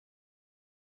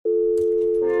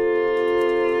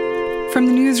From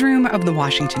the newsroom of The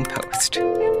Washington Post.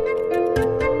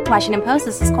 Washington Post,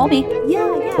 this is Colby.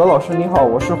 Yeah. 何老师你好，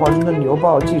我是华盛顿邮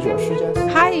报记者施佳。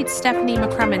 Hi, it's Stephanie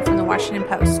McCrumman from The Washington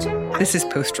Post. This is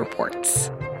Post Reports.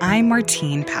 I'm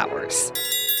Martine Powers.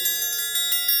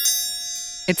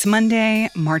 It's Monday,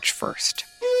 March 1st.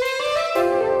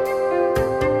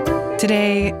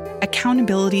 Today,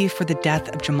 accountability for the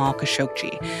death of Jamal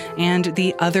Khashoggi and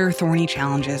the other thorny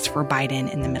challenges for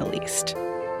Biden in the Middle East.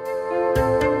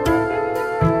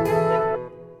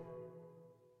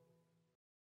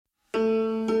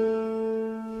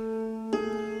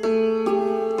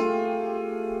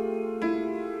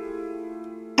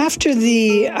 After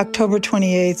the October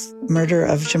 28th murder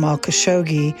of Jamal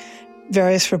Khashoggi,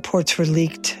 various reports were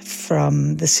leaked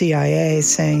from the CIA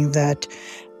saying that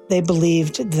they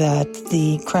believed that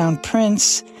the Crown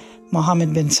Prince,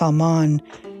 Mohammed bin Salman,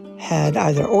 had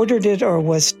either ordered it or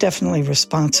was definitely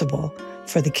responsible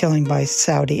for the killing by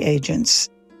Saudi agents.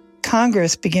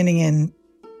 Congress, beginning in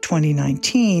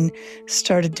 2019,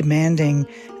 started demanding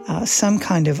some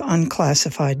kind of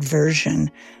unclassified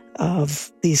version of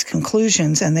these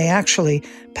conclusions, and they actually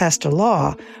passed a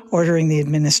law ordering the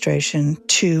administration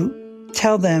to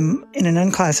tell them in an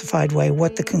unclassified way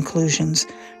what the conclusions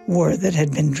were that had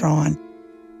been drawn.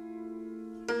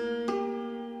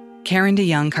 Karen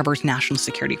DeYoung covers national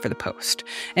security for The Post,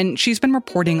 and she's been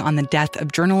reporting on the death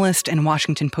of journalist and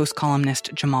Washington Post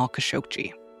columnist Jamal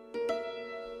Khashoggi.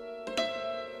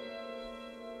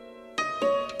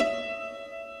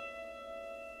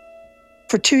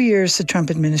 For 2 years, the Trump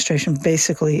administration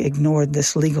basically ignored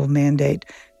this legal mandate.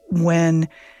 When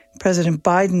President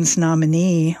Biden's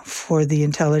nominee for the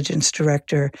intelligence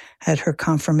director had her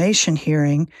confirmation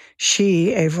hearing,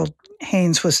 she, Avril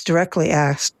Haines, was directly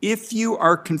asked, if you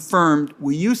are confirmed,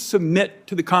 will you submit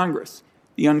to the Congress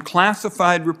the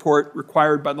unclassified report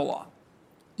required by the law?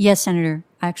 Yes, Senator.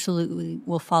 I absolutely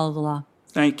will follow the law.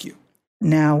 Thank you.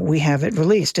 Now we have it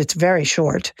released. It's very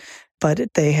short,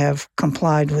 but they have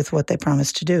complied with what they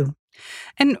promised to do.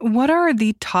 And what are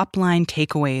the top-line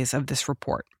takeaways of this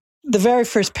report? The very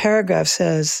first paragraph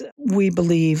says, we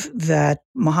believe that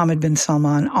Mohammed bin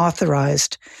Salman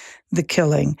authorized the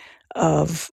killing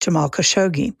of Jamal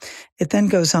Khashoggi. It then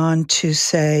goes on to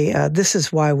say, this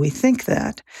is why we think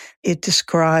that. It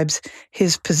describes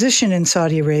his position in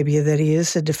Saudi Arabia, that he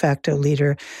is a de facto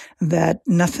leader, that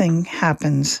nothing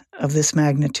happens of this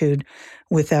magnitude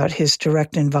without his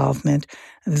direct involvement,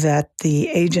 that the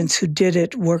agents who did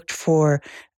it worked for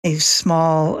a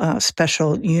small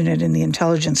special unit in the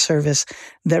intelligence service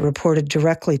that reported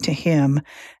directly to him.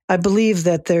 I believe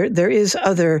that there is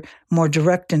other more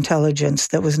direct intelligence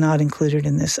that was not included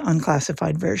in this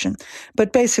unclassified version.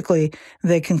 But basically,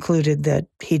 they concluded that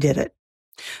he did it.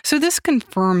 So this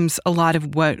confirms a lot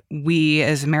of what we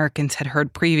as Americans had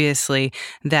heard previously,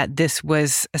 that this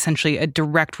was essentially a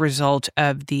direct result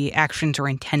of the actions or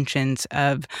intentions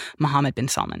of Mohammed bin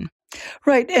Salman.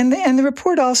 Right. And the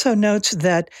report also notes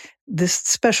that this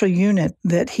special unit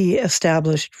that he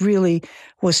established really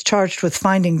was charged with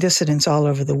finding dissidents all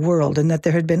over the world, and that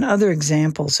there had been other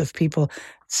examples of people,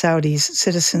 Saudis,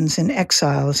 citizens in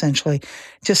exile, essentially,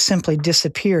 just simply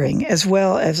disappearing, as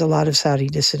well as a lot of Saudi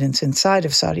dissidents inside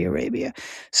of Saudi Arabia.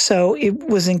 So it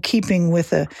was in keeping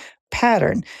with a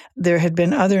pattern. There had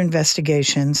been other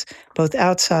investigations, both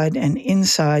outside and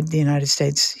inside the United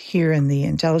States, here in the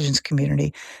intelligence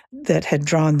community, that had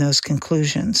drawn those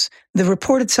conclusions. The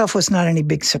report itself was not any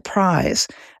big surprise.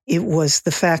 It was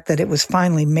the fact that it was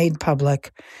finally made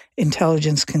public,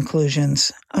 intelligence conclusions,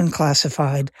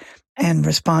 unclassified, and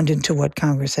responded to what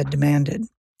Congress had demanded.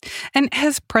 And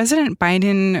has President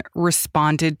Biden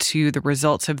responded to the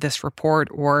results of this report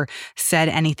or said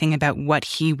anything about what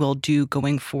he will do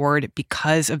going forward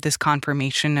because of this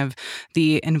confirmation of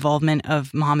the involvement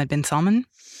of Mohammed bin Salman?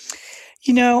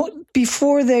 You know,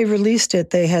 before they released it,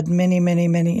 they had many, many,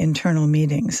 many internal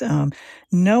meetings,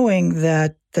 knowing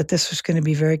that this was going to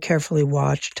be very carefully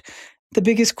watched. The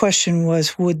biggest question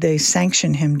was, would they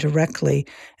sanction him directly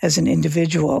as an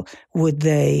individual? Would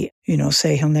they,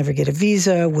 say he'll never get a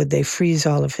visa? Would they freeze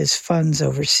all of his funds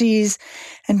overseas?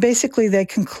 And basically they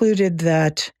concluded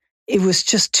that it was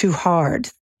just too hard.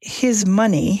 His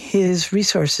money, his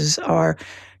resources are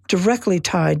directly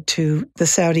tied to the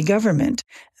Saudi government.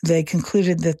 They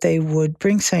concluded that they would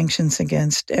bring sanctions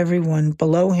against everyone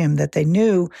below him that they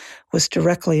knew was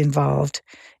directly involved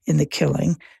in the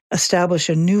killing, establish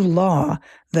a new law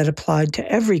that applied to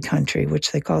every country,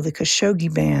 which they call the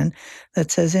Khashoggi ban,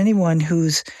 that says anyone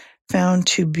who's found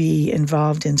to be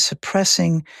involved in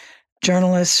suppressing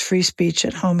journalists, free speech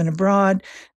at home and abroad,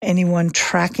 anyone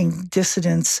tracking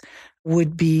dissidents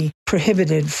would be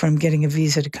prohibited from getting a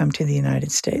visa to come to the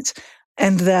United States.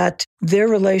 and that their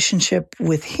relationship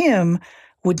with him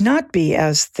would not be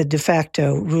as the de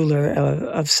facto ruler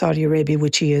of Saudi Arabia,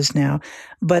 which he is now,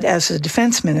 but as a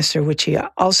defense minister, which he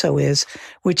also is,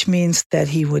 which means that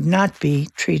he would not be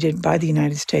treated by the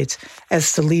United States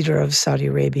as the leader of Saudi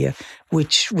Arabia,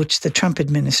 which the Trump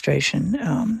administration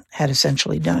had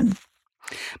essentially done.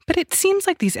 But it seems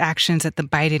like these actions that the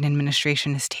Biden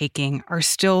administration is taking are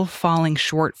still falling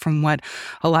short from what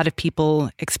a lot of people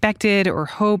expected or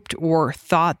hoped or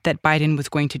thought that Biden was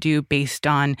going to do based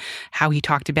on how he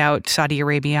talked about Saudi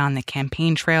Arabia on the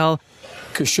campaign trail.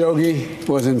 Khashoggi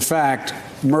was, in fact,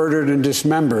 murdered and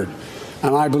dismembered,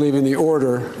 and I believe in the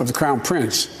order of the Crown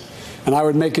Prince. And I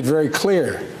would make it very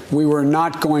clear, we were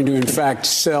not going to, in fact,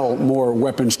 sell more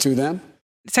weapons to them.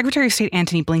 Secretary of State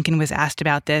Antony Blinken was asked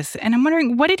about this, and I'm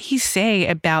wondering, what did he say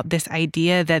about this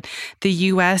idea that the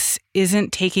U.S.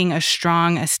 isn't taking as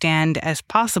strong a stand as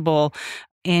possible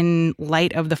in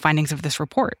light of the findings of this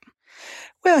report?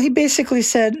 Well, he basically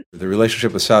said, the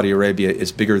relationship with Saudi Arabia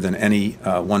is bigger than any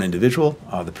one individual.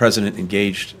 The president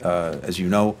engaged, as you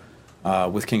know,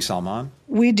 with King Salman.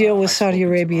 We deal with Saudi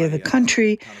Arabia, the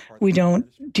country. We don't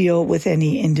deal with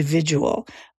any individual.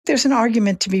 There's an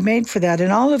argument to be made for that,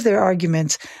 and all of their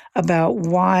arguments about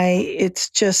why it's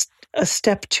just a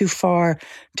step too far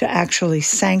to actually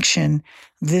sanction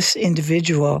this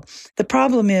individual. The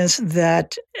problem is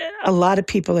that a lot of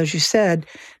people, as you said,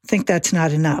 think that's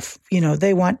not enough.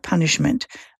 They want punishment.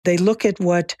 They look at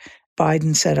what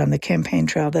Biden said on the campaign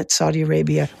trail, that Saudi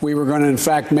Arabia... We were going to, in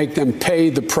fact, make them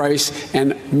pay the price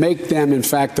and make them, in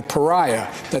fact, the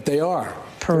pariah that they are.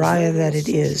 Pariah that it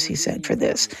is, he said, for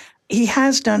this. He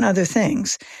has done other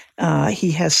things. He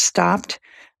has stopped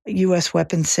U.S.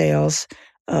 weapon sales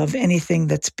of anything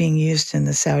that's being used in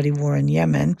the Saudi war in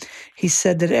Yemen. He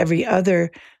said that every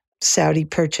other Saudi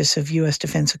purchase of U.S.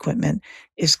 defense equipment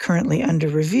is currently under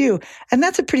review. And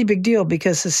that's a pretty big deal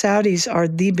because the Saudis are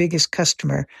the biggest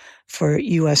customer for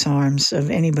U.S. arms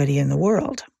of anybody in the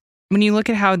world. When you look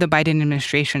at how the Biden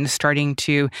administration is starting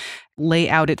to lay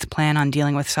out its plan on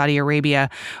dealing with Saudi Arabia,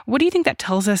 what do you think that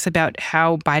tells us about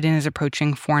how Biden is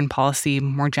approaching foreign policy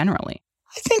more generally?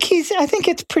 I think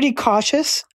it's pretty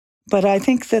cautious, but I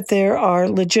think that there are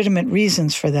legitimate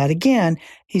reasons for that. Again,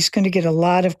 he's going to get a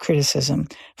lot of criticism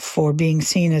for being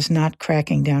seen as not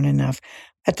cracking down enough.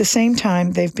 At the same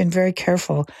time, they've been very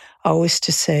careful always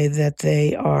to say that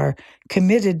they are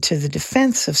committed to the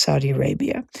defense of Saudi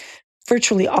Arabia.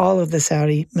 Virtually all of the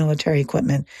Saudi military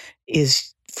equipment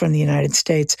is from the United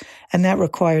States, and that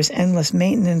requires endless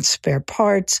maintenance, spare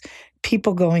parts,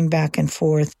 people going back and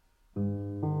forth.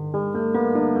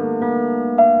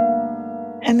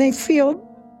 And they feel,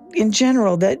 in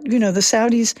general, that, the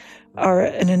Saudis are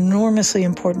an enormously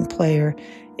important player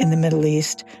in the Middle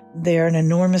East. They're an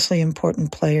enormously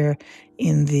important player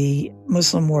in the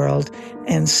Muslim world.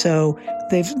 And so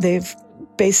they've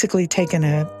basically taken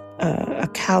a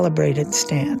calibrated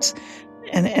stance.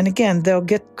 And again, they'll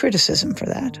get criticism for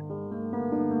that.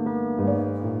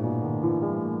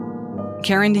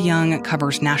 Karen DeYoung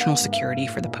covers national security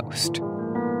for The Post.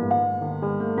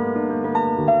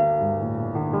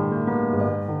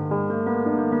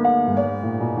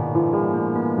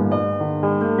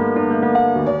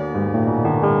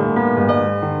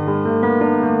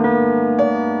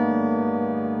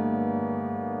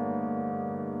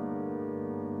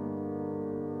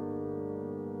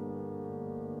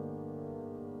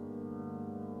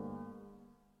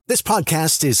 This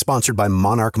podcast is sponsored by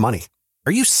Monarch Money.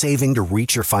 Are you saving to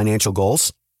reach your financial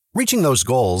goals? Reaching those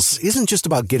goals isn't just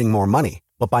about getting more money,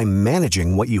 but by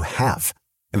managing what you have.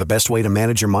 And the best way to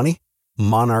manage your money?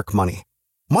 Monarch Money.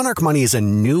 Monarch Money is a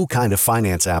new kind of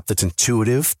finance app that's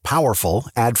intuitive, powerful,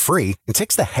 ad-free, and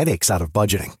takes the headaches out of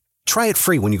budgeting. Try it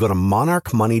free when you go to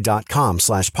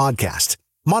monarchmoney.com/podcast.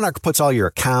 Monarch puts all your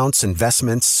accounts,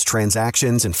 investments,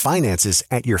 transactions, and finances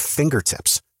at your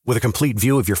fingertips. With a complete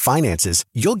view of your finances,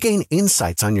 you'll gain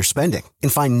insights on your spending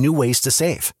and find new ways to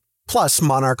save. Plus,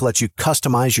 Monarch lets you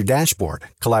customize your dashboard,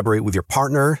 collaborate with your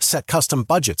partner, set custom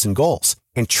budgets and goals,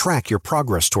 and track your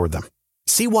progress toward them.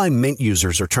 See why Mint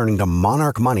users are turning to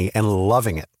Monarch Money and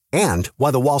loving it, and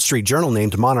why the Wall Street Journal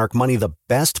named Monarch Money the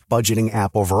best budgeting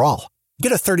app overall.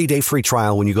 Get a 30-day free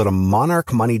trial when you go to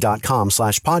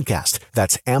monarchmoney.com/podcast.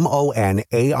 That's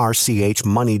MONARCH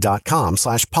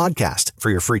money.com/podcast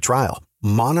for your free trial.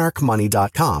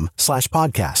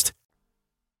 monarchmoney.com/podcast.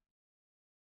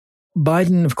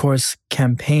 Biden, of course,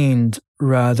 campaigned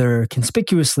rather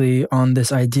conspicuously on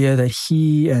this idea that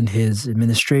he and his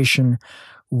administration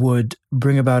would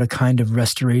bring about a kind of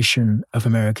restoration of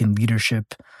American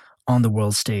leadership on the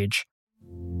world stage.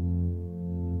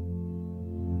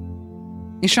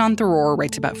 Ishan Tharoor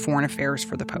writes about foreign affairs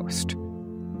for The Post.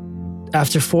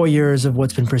 After 4 years of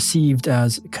what's been perceived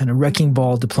as kind of wrecking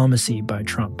ball diplomacy by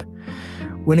Trump,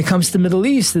 when it comes to the Middle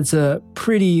East, it's a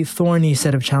pretty thorny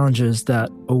set of challenges that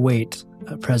await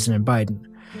President Biden.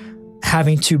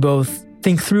 Having to both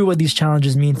think through what these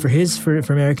challenges mean for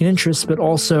American interests, but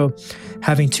also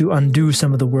having to undo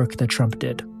some of the work that Trump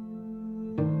did.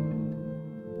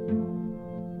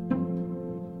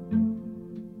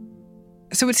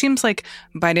 So it seems like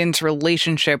Biden's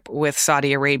relationship with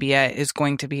Saudi Arabia is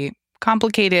going to be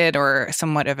complicated or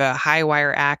somewhat of a high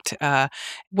wire act.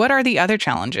 What are the other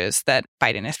challenges that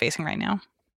Biden is facing right now?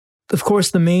 Of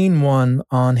course, the main one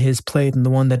on his plate and the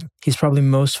one that he's probably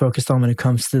most focused on when it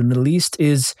comes to the Middle East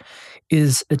is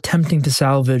attempting to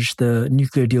salvage the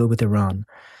nuclear deal with Iran.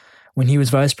 When he was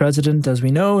vice president, as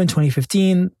we know, in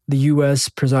 2015, the U.S.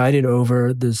 presided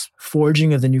over this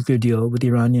forging of the nuclear deal with the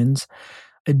Iranians,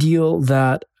 a deal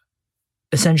that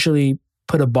essentially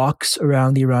put a box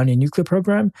around the Iranian nuclear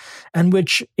program and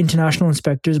which international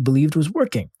inspectors believed was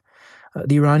working.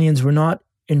 The Iranians were not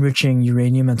enriching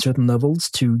uranium at certain levels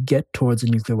to get towards a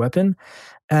nuclear weapon,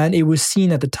 and it was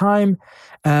seen at the time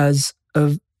as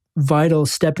a vital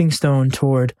stepping stone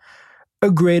toward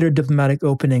a greater diplomatic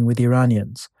opening with the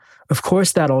Iranians. Of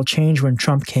course, that all changed when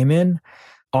Trump came in,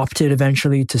 opted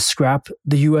eventually to scrap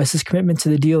the U.S.'s commitment to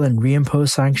the deal and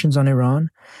reimpose sanctions on Iran.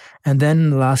 And then in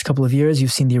the last couple of years,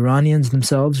 you've seen the Iranians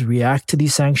themselves react to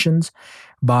these sanctions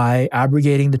by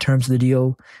abrogating the terms of the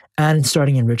deal and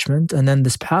starting enrichment. And then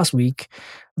this past week,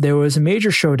 there was a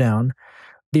major showdown.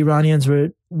 The Iranians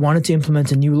wanted to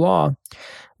implement a new law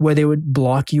where they would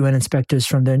block UN inspectors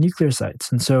from their nuclear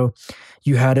sites. And so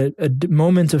you had a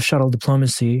moment of shuttle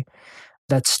diplomacy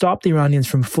that stopped the Iranians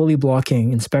from fully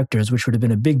blocking inspectors, which would have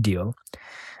been a big deal.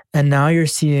 And now you're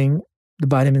seeing the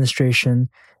Biden administration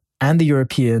and the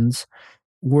Europeans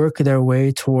work their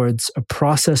way towards a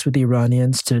process with the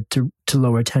Iranians to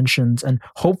lower tensions and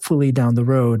hopefully down the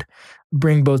road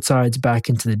bring both sides back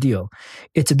into the deal.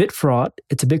 It's a bit fraught.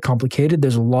 It's a bit complicated.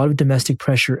 There's a lot of domestic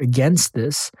pressure against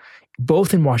this,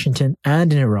 both in Washington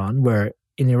and in Iran, where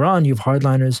in Iran you have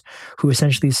hardliners who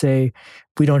essentially say,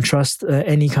 we don't trust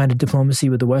any kind of diplomacy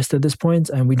with the West at this point,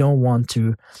 and we don't want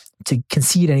to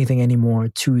concede anything anymore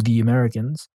to the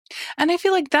Americans. And I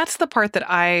feel like that's the part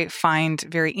that I find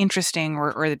very interesting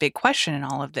or the big question in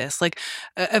all of this. Like,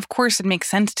 of course, it makes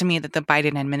sense to me that the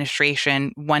Biden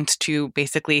administration wants to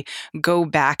basically go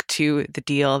back to the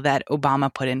deal that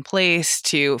Obama put in place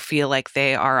to feel like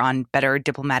they are on better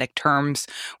diplomatic terms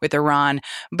with Iran.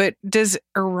 But does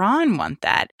Iran want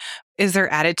that? Is their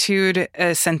attitude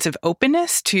a sense of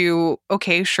openness to,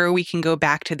 okay, sure, we can go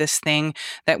back to this thing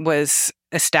that was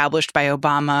established by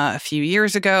Obama a few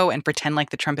years ago and pretend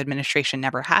like the Trump administration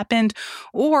never happened?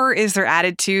 Or is their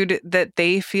attitude that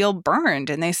they feel burned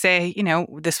and they say, you know,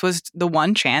 this was the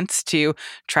one chance to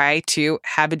try to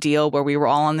have a deal where we were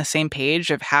all on the same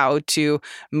page of how to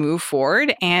move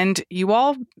forward, and you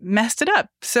all messed it up.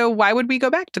 So why would we go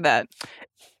back to that?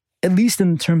 At least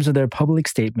in terms of their public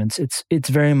statements, it's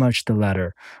very much the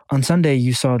latter. On Sunday,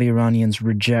 you saw the Iranians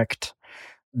reject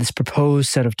this proposed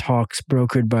set of talks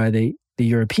brokered by the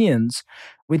Europeans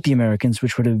with the Americans,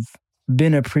 which would have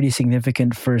been a pretty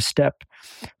significant first step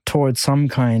towards some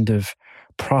kind of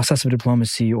process of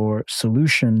diplomacy or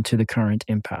solution to the current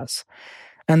impasse.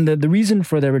 And the reason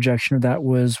for their rejection of that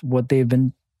was what they've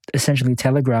been essentially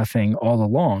telegraphing all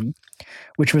along,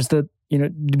 which was that, you know,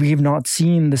 we have not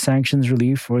seen the sanctions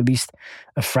relief, or at least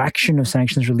a fraction of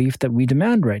sanctions relief that we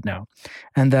demand right now.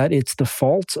 And that it's the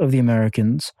fault of the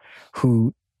Americans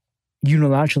who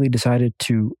unilaterally decided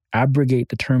to abrogate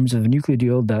the terms of a nuclear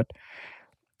deal that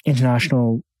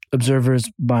international observers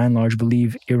by and large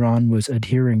believe Iran was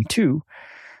adhering to,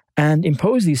 and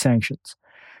impose these sanctions.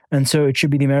 And so it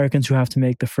should be the Americans who have to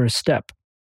make the first step.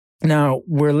 Now,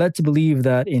 we're led to believe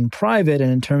that in private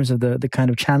and in terms of the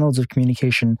kind of channels of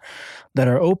communication that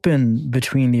are open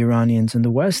between the Iranians and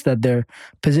the West, that their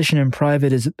position in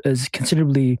private is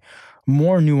considerably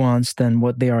more nuanced than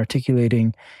what they are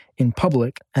articulating in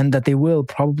public, and that they will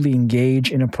probably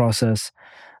engage in a process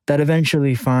that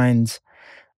eventually finds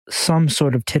some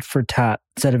sort of tit-for-tat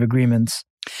set of agreements.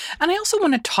 And I also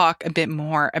want to talk a bit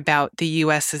more about the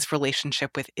U.S.'s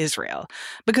relationship with Israel,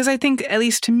 because I think, at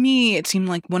least to me, it seemed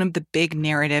like one of the big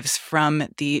narratives from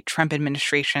the Trump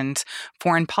administration's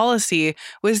foreign policy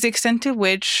was the extent to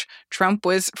which Trump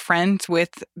was friends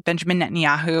with Benjamin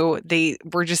Netanyahu. They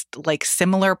were just like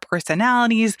similar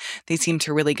personalities. They seemed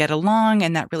to really get along,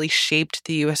 and that really shaped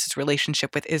the U.S.'s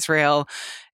relationship with Israel.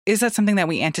 Is that something that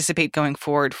we anticipate going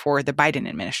forward for the Biden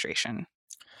administration?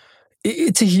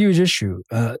 It's a huge issue.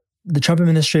 The Trump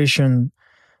administration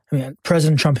I mean,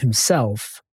 President Trump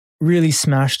himself really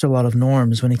smashed a lot of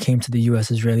norms when it came to the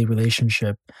U.S.-Israeli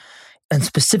relationship, and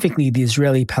specifically the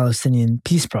Israeli-Palestinian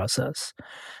peace process.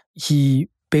 He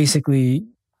basically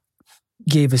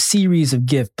gave a series of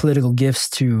political gifts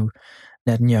to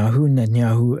Netanyahu.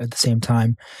 Netanyahu, at the same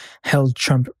time, held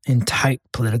Trump in tight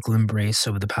political embrace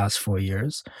over the past 4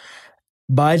 years.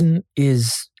 Biden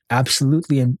is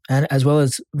absolutely, and as well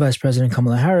as Vice President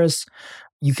Kamala Harris,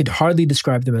 you could hardly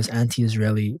describe them as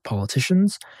anti-Israeli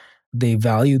politicians. They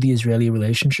value the Israeli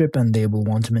relationship and they will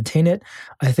want to maintain it.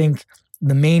 I think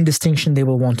the main distinction they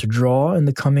will want to draw in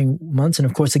the coming months, and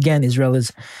of course, again, Israel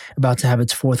is about to have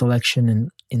its fourth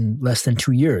election in less than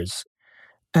 2 years.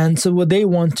 And so what they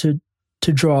want to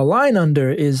draw a line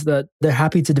under is that they're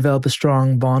happy to develop a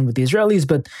strong bond with the Israelis,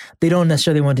 but they don't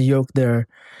necessarily want to yoke their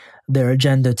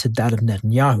agenda to that of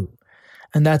Netanyahu.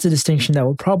 And that's a distinction that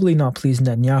will probably not please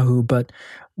Netanyahu, but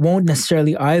won't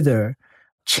necessarily either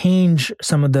change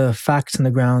some of the facts on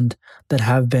the ground that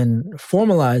have been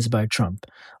formalized by Trump.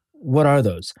 What are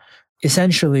those?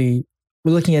 Essentially,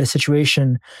 we're looking at a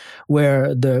situation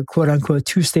where the quote-unquote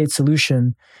two-state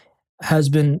solution has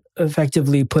been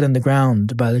effectively put in the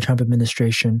ground by the Trump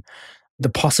administration. The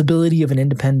possibility of an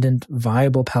independent,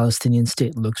 viable Palestinian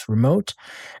state looks remote,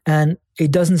 and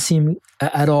it doesn't seem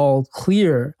at all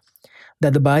clear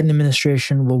that the Biden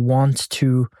administration will want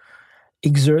to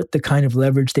exert the kind of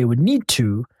leverage they would need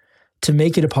to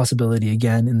make it a possibility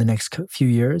again in the next few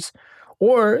years,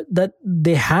 or that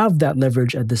they have that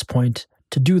leverage at this point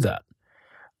to do that.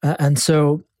 And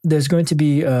so there's going to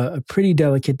be a pretty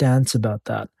delicate dance about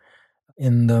that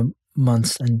in the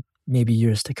months and maybe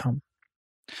years to come.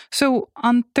 So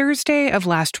on Thursday of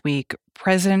last week,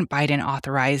 President Biden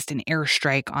authorized an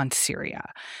airstrike on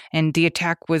Syria, and the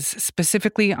attack was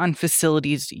specifically on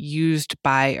facilities used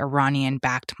by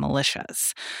Iranian-backed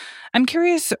militias. I'm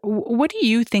curious, what do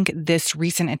you think this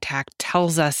recent attack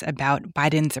tells us about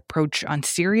Biden's approach on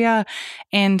Syria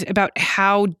and about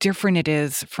how different it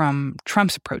is from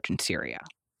Trump's approach in Syria?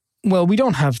 Well, we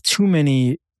don't have too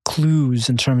many clues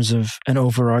in terms of an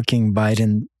overarching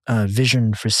Biden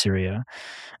vision for Syria.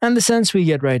 And the sense we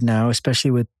get right now,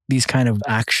 especially with these kind of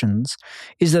actions,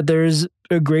 is that there is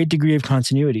a great degree of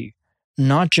continuity,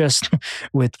 not just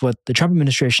with what the Trump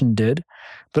administration did,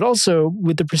 but also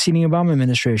with the preceding Obama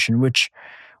administration, which,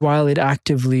 while it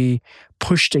actively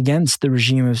pushed against the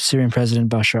regime of Syrian President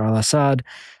Bashar al-Assad,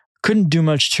 couldn't do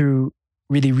much to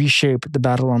really reshape the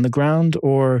battle on the ground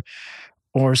or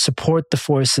support the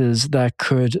forces that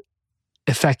could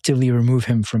effectively remove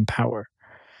him from power.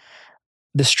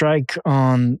 The strike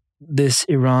on this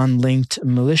Iran-linked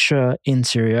militia in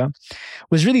Syria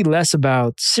was really less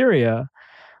about Syria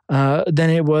than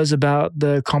it was about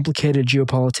the complicated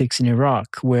geopolitics in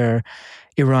Iraq, where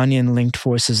Iranian-linked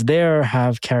forces there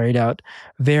have carried out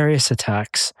various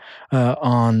attacks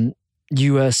on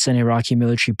U.S. and Iraqi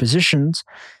military positions,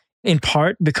 in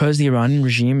part because the Iranian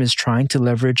regime is trying to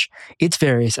leverage its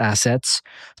various assets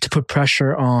to put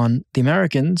pressure on the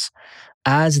Americans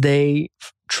as they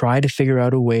try to figure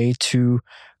out a way to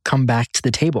come back to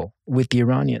the table with the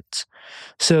Iranians.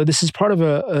 So this is part of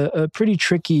a pretty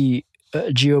tricky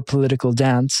geopolitical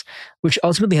dance, which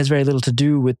ultimately has very little to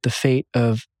do with the fate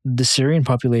of the Syrian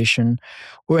population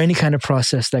or any kind of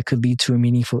process that could lead to a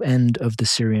meaningful end of the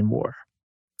Syrian war.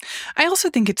 I also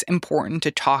think it's important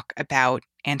to talk about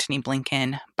Antony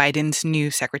Blinken, Biden's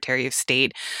new Secretary of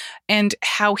State, and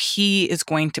how he is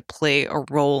going to play a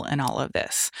role in all of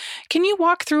this. Can you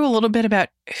walk through a little bit about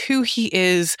who he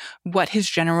is, what his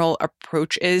general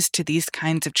approach is to these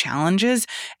kinds of challenges,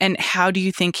 and how do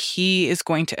you think he is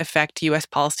going to affect U.S.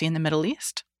 policy in the Middle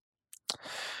East?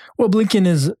 Well, Blinken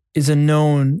is a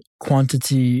known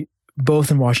quantity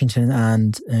both in Washington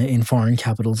and in foreign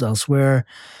capitals elsewhere.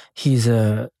 He's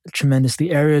a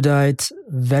tremendously erudite,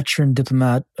 veteran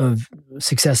diplomat of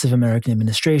successive American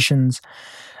administrations.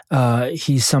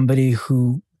 He's somebody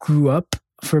who grew up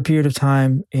for a period of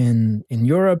time in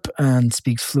Europe and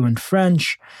speaks fluent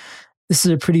French. This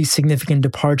is a pretty significant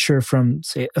departure from,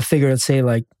 say, a figure, let's say,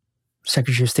 like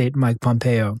Secretary of State Mike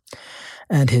Pompeo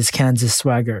and his Kansas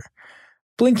swagger.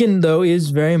 Blinken, though, is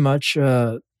very much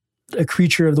a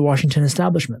creature of the Washington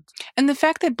establishment. And the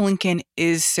fact that Blinken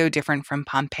is so different from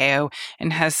Pompeo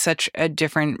and has such a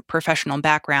different professional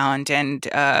background and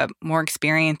more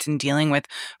experience in dealing with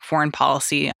foreign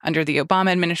policy under the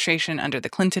Obama administration, under the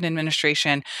Clinton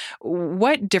administration,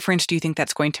 what difference do you think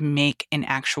that's going to make in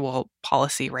actual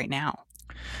policy right now?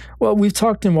 Well, we've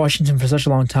talked in Washington for such a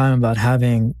long time about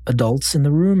having adults in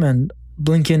the room, and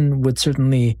Blinken would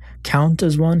certainly count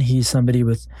as one. He's somebody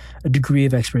with a degree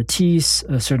of expertise,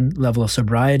 a certain level of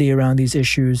sobriety around these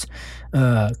issues,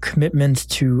 commitment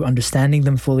to understanding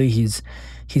them fully. He's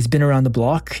been around the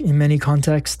block in many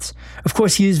contexts. Of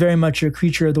course, he is very much a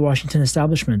creature of the Washington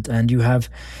establishment, and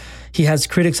he has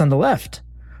critics on the left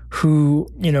who,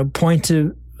 point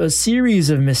to a series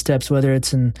of missteps, whether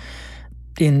it's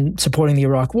in supporting the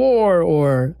Iraq War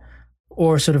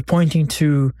or sort of pointing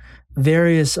to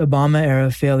various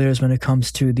Obama-era failures when it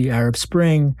comes to the Arab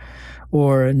Spring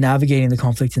or navigating the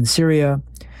conflict in Syria.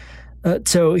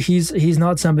 So he's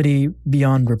not somebody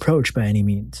beyond reproach by any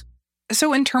means.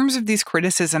 So in terms of these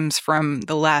criticisms from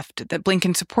the left, that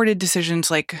Blinken supported decisions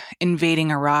like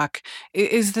invading Iraq,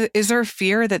 is there a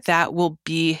fear that will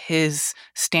be his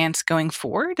stance going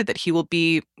forward, that he will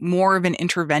be more of an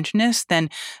interventionist than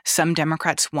some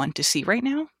Democrats want to see right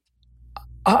now?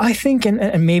 I think,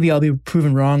 and maybe I'll be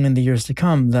proven wrong in the years to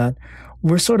come, that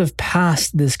we're sort of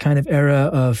past this kind of era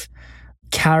of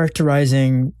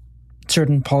characterizing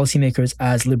certain policymakers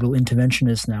as liberal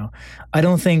interventionists now. I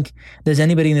don't think there's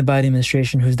anybody in the Biden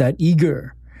administration who's that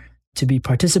eager to be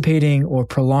participating or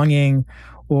prolonging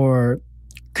or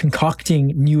concocting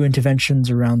new interventions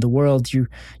around the world.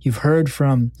 You've heard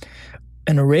from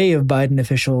an array of Biden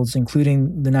officials,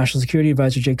 including the National Security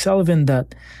Advisor Jake Sullivan,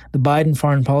 that the Biden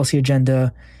foreign policy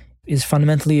agenda is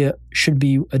fundamentally should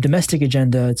be a domestic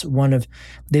agenda. It's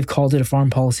they've called it a foreign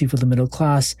policy for the middle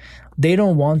class. They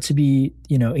don't want to be,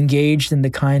 engaged in the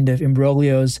kind of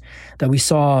imbroglios that we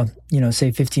saw,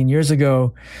 say 15 years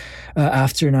ago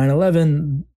after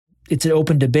 9/11. It's an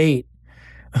open debate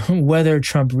whether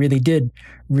Trump really did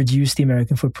reduce the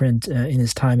American footprint in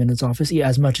his time in his office,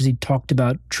 as much as he talked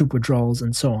about troop withdrawals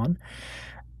and so on.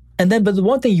 But the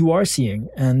one thing you are seeing,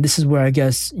 and this is where I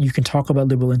guess you can talk about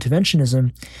liberal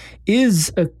interventionism,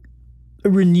 is a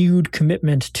renewed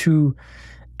commitment to,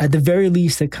 at the very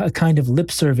least, a kind of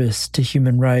lip service to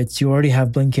human rights. You already have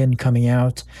Blinken coming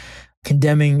out,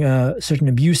 condemning certain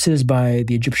abuses by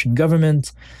the Egyptian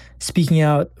government, speaking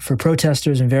out for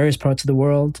protesters in various parts of the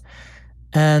world.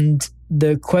 And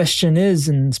the question is,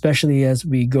 and especially as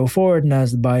we go forward and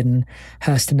as Biden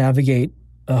has to navigate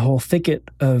a whole thicket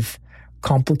of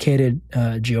complicated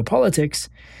geopolitics,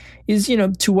 is,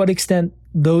 to what extent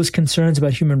those concerns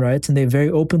about human rights, and they very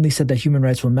openly said that human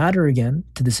rights will matter again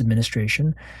to this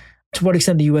administration, to what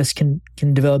extent the U.S. can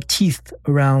develop teeth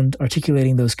around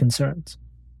articulating those concerns.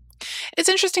 It's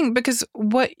interesting because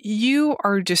what you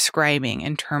are describing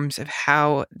in terms of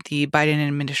how the Biden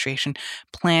administration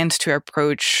plans to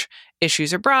approach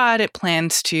issues abroad, it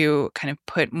plans to kind of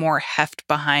put more heft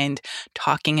behind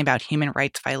talking about human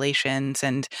rights violations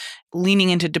and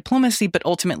leaning into diplomacy, but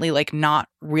ultimately not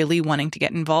really wanting to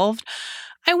get involved.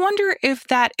 I wonder if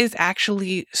that is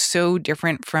actually so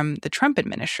different from the Trump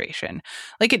administration.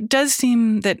 It does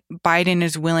seem that Biden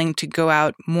is willing to go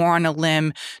out more on a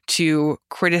limb to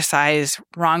criticize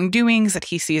wrongdoings that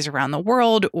he sees around the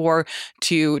world, or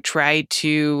to try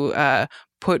to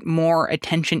put more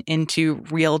attention into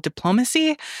real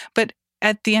diplomacy. But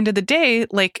at the end of the day,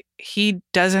 he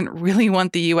doesn't really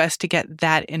want the U.S. to get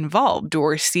that involved,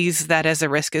 or sees that as a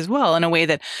risk as well, in a way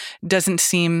that doesn't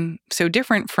seem so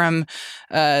different from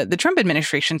the Trump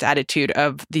administration's attitude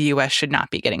of the U.S. should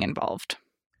not be getting involved.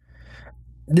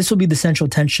 This will be the central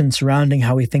tension surrounding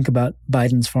how we think about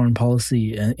Biden's foreign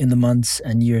policy in the months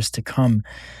and years to come.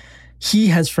 He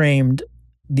has framed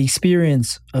the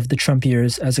experience of the Trump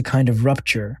years as a kind of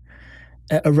rupture,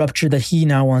 a rupture that he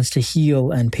now wants to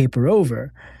heal and paper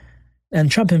over. And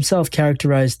Trump himself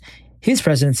characterized his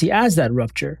presidency as that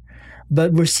rupture.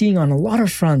 But we're seeing on a lot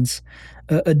of fronts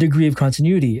a degree of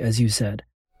continuity, as you said.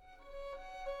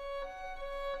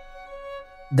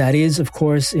 That is, of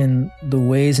course, in the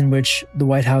ways in which the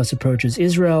White House approaches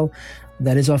Israel.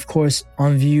 That is, of course,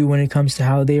 on view when it comes to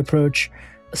how they approach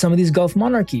some of these Gulf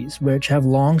monarchies, which have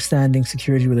long-standing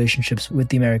security relationships with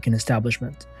the American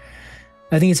establishment.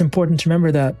 I think it's important to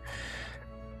remember that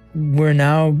we're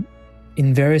now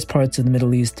in various parts of the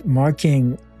Middle East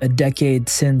marking a decade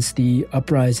since the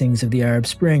uprisings of the Arab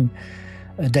Spring.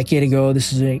 A decade ago,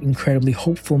 this was an incredibly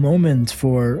hopeful moment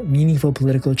for meaningful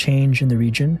political change in the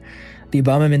region. The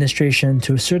Obama administration,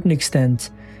 to a certain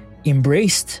extent,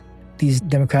 embraced these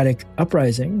democratic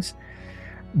uprisings.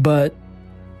 But,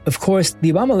 of course,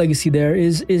 the Obama legacy there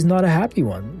is not a happy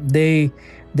one. They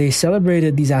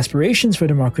celebrated these aspirations for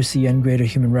democracy and greater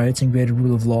human rights and greater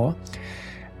rule of law,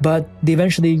 but they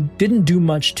eventually didn't do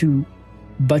much to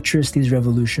buttress these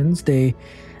revolutions. They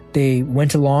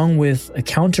went along with a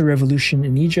counter-revolution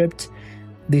in Egypt.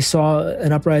 They saw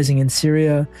an uprising in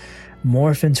Syria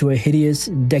morph into a hideous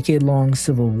decade-long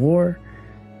civil war.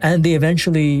 And they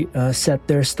eventually set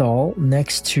their stall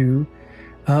next to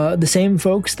the same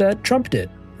folks that Trump did.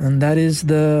 And that is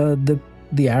the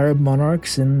Arab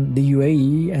monarchs in the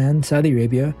UAE and Saudi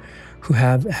Arabia who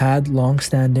have had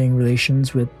long-standing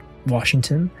relations with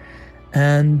Washington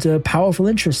and powerful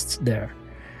interests there.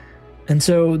 And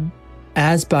so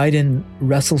as Biden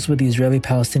wrestles with the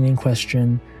Israeli-Palestinian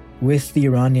question, with the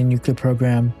Iranian nuclear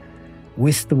program,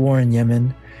 with the war in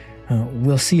Yemen,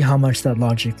 we'll see how much that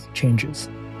logic changes.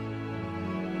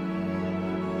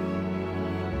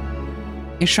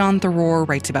 Ishan Tharoor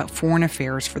writes about foreign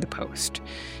affairs for The Post.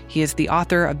 He is the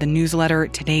author of the newsletter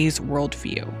Today's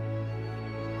Worldview.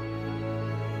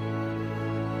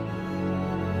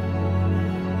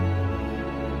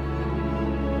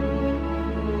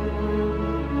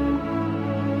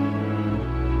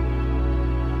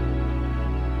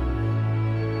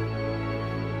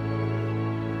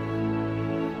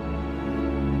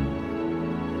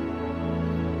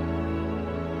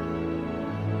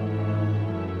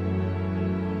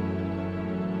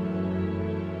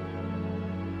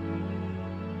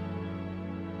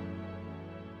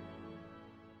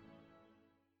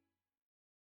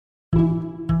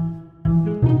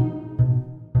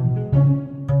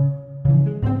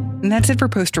 And that's it for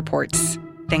Post Reports.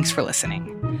 Thanks for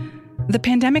listening. The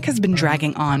pandemic has been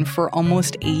dragging on for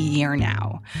almost a year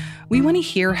now. We want to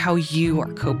hear how you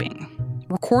are coping.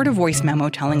 Record a voice memo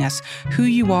telling us who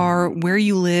you are, where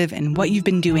you live, and what you've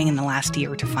been doing in the last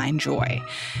year to find joy.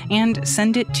 And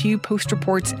send it to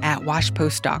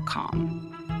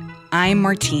postreports@washpost.com. I'm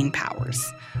Martine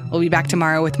Powers. We'll be back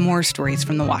tomorrow with more stories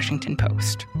from the Washington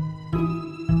Post.